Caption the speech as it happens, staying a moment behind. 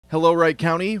Hello, Wright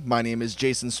County. My name is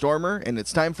Jason Stormer, and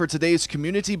it's time for today's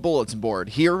Community Bulletin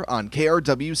Board here on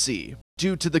KRWC.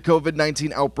 Due to the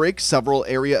COVID-19 outbreak, several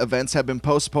area events have been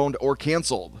postponed or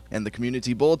canceled, and the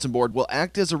Community Bulletin Board will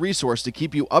act as a resource to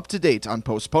keep you up to date on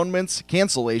postponements,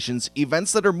 cancellations,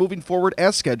 events that are moving forward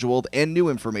as scheduled, and new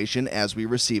information as we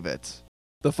receive it.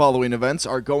 The following events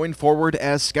are going forward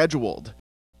as scheduled.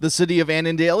 The City of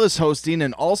Annandale is hosting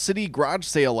an all-city garage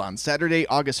sale on Saturday,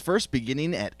 August 1st,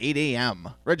 beginning at 8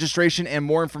 a.m. Registration and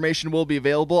more information will be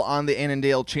available on the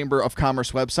Annandale Chamber of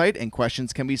Commerce website, and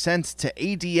questions can be sent to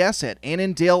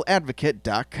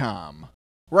ads@annandaleadvocate.com.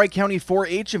 Wright County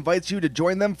 4-H invites you to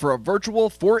join them for a virtual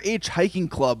 4-H hiking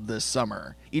club this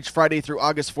summer. Each Friday through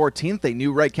August 14th, a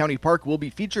new Wright County park will be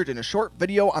featured in a short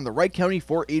video on the Wright County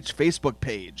 4-H Facebook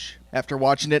page. After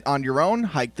watching it on your own,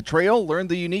 hike the trail, learn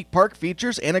the unique park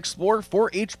features, and explore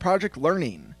 4-H project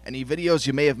learning. Any videos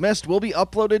you may have missed will be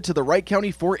uploaded to the Wright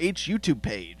County 4-H YouTube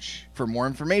page. For more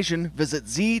information, visit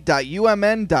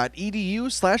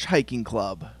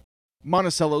z.umn.edu/hikingclub.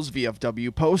 Monticello's VFW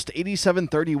Post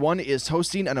 8731 is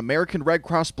hosting an American Red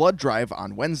Cross blood drive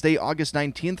on Wednesday, August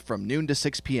 19th from noon to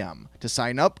 6 p.m. To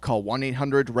sign up, call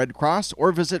 1-800-RED-CROSS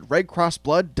or visit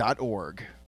redcrossblood.org.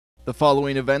 The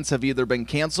following events have either been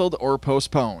canceled or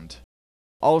postponed.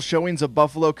 All showings of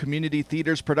Buffalo Community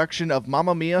Theater's production of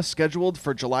Mamma Mia scheduled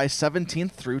for July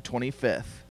 17th through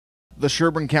 25th. The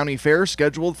Sherburne County Fair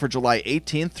scheduled for July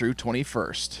 18th through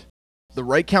 21st. The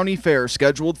Wright County Fair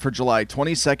scheduled for July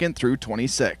 22nd through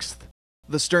 26th.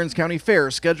 The Stearns County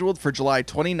Fair scheduled for July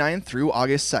 29th through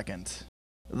August 2nd.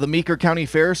 The Meeker County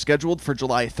Fair scheduled for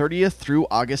July 30th through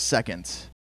August 2nd.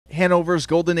 Hanover's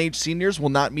Golden Age seniors will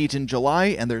not meet in July,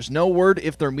 and there's no word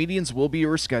if their meetings will be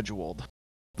rescheduled.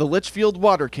 The Litchfield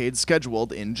Watercade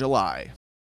scheduled in July.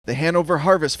 The Hanover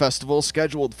Harvest Festival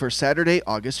scheduled for Saturday,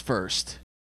 August 1st.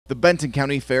 The Benton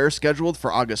County Fair scheduled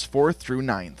for August 4th through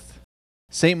 9th.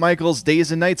 St. Michael's Days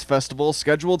and Nights Festival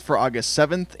scheduled for August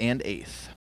 7th and 8th.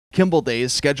 Kimball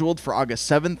Days scheduled for August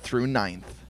 7th through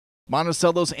 9th.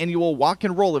 Monticello's annual Walk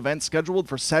and Roll event scheduled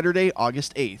for Saturday,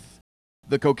 August 8th.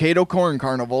 The Cokato Corn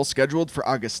Carnival scheduled for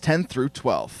August 10th through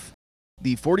 12th.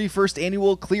 The 41st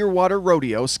Annual Clearwater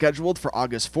Rodeo scheduled for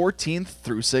August 14th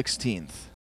through 16th.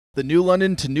 The New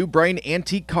London to New Brighton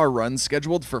Antique Car Run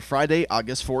scheduled for Friday,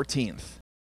 August 14th.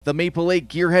 The Maple Lake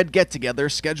Gearhead Get-Together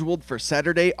scheduled for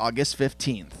Saturday, August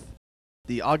 15th.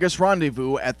 The August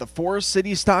Rendezvous at the Forest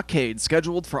City Stockade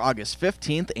scheduled for August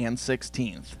 15th and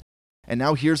 16th. And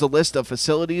now here's a list of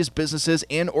facilities, businesses,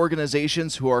 and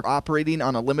organizations who are operating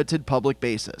on a limited public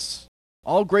basis.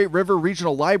 All Great River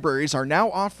Regional Libraries are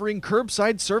now offering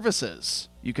curbside services.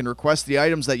 You can request the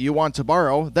items that you want to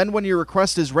borrow, then when your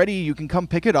request is ready, you can come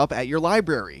pick it up at your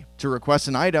library. To request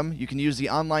an item, you can use the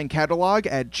online catalog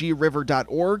at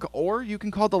griver.org, or you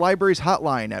can call the library's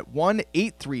hotline at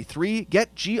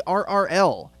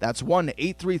 1-833-GET-GRRL. That's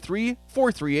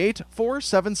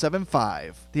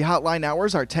 1-833-438-4775. The hotline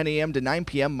hours are 10 a.m. to 9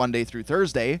 p.m. Monday through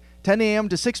Thursday, 10 a.m.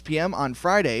 to 6 p.m. on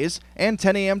Fridays, and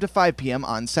 10 a.m. to 5 p.m.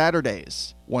 on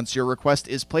Saturdays. Once your request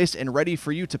is placed and ready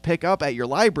for you to pick up at your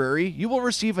library, you will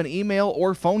receive an email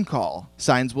or phone call.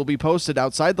 Signs will be posted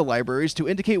outside the libraries to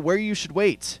indicate where you should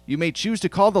wait. You may choose to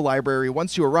call the library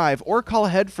once you arrive or call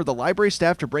ahead for the library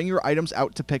staff to bring your items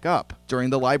out to pick up. During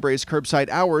the library's curbside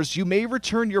hours, you may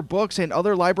return your books and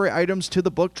other library items to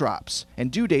the book drops,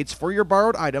 and due dates for your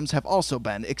borrowed items have also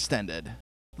been extended.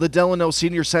 The Delano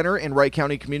Senior Center and Wright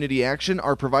County Community Action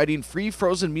are providing free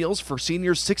frozen meals for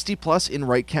seniors 60+ in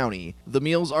Wright County. The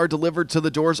meals are delivered to the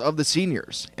doors of the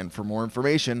seniors, and for more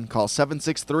information, call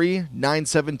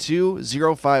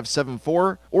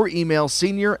 763-972-0574 or email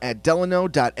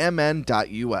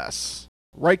senior@delano.mn.us.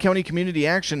 Wright County Community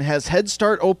Action has Head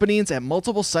Start openings at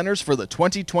multiple centers for the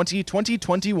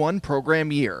 2020-2021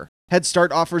 program year. Head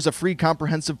Start offers a free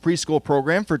comprehensive preschool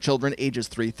program for children ages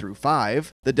 3 through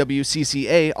 5. The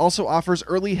WCCA also offers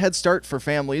early Head Start for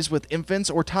families with infants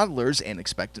or toddlers and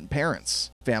expectant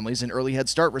parents. Families in Early Head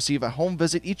Start receive a home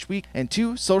visit each week and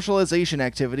 2 socialization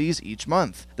activities each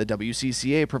month. The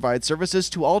WCCA provides services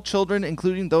to all children,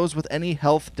 including those with any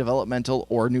health, developmental,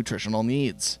 or nutritional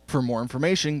needs. For more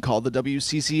information, call the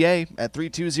WCCA at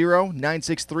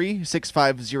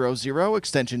 320-963-6500,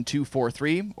 extension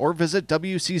 243, or visit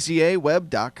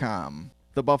WCCAweb.com.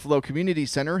 The Buffalo Community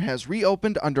Center has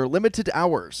reopened under limited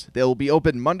hours. They will be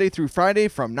open Monday through Friday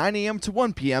from 9 a.m. to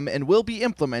 1 p.m. and will be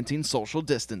implementing social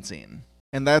distancing.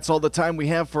 And that's all the time we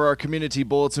have for our community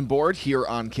bulletin board here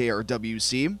on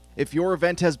KRWC. If your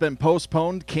event has been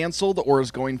postponed, canceled, or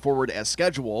is going forward as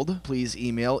scheduled, please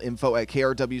email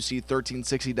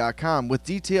info@krwc1360.com with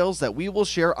details that we will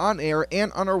share on air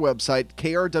and on our website,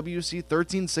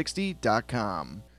 krwc1360.com.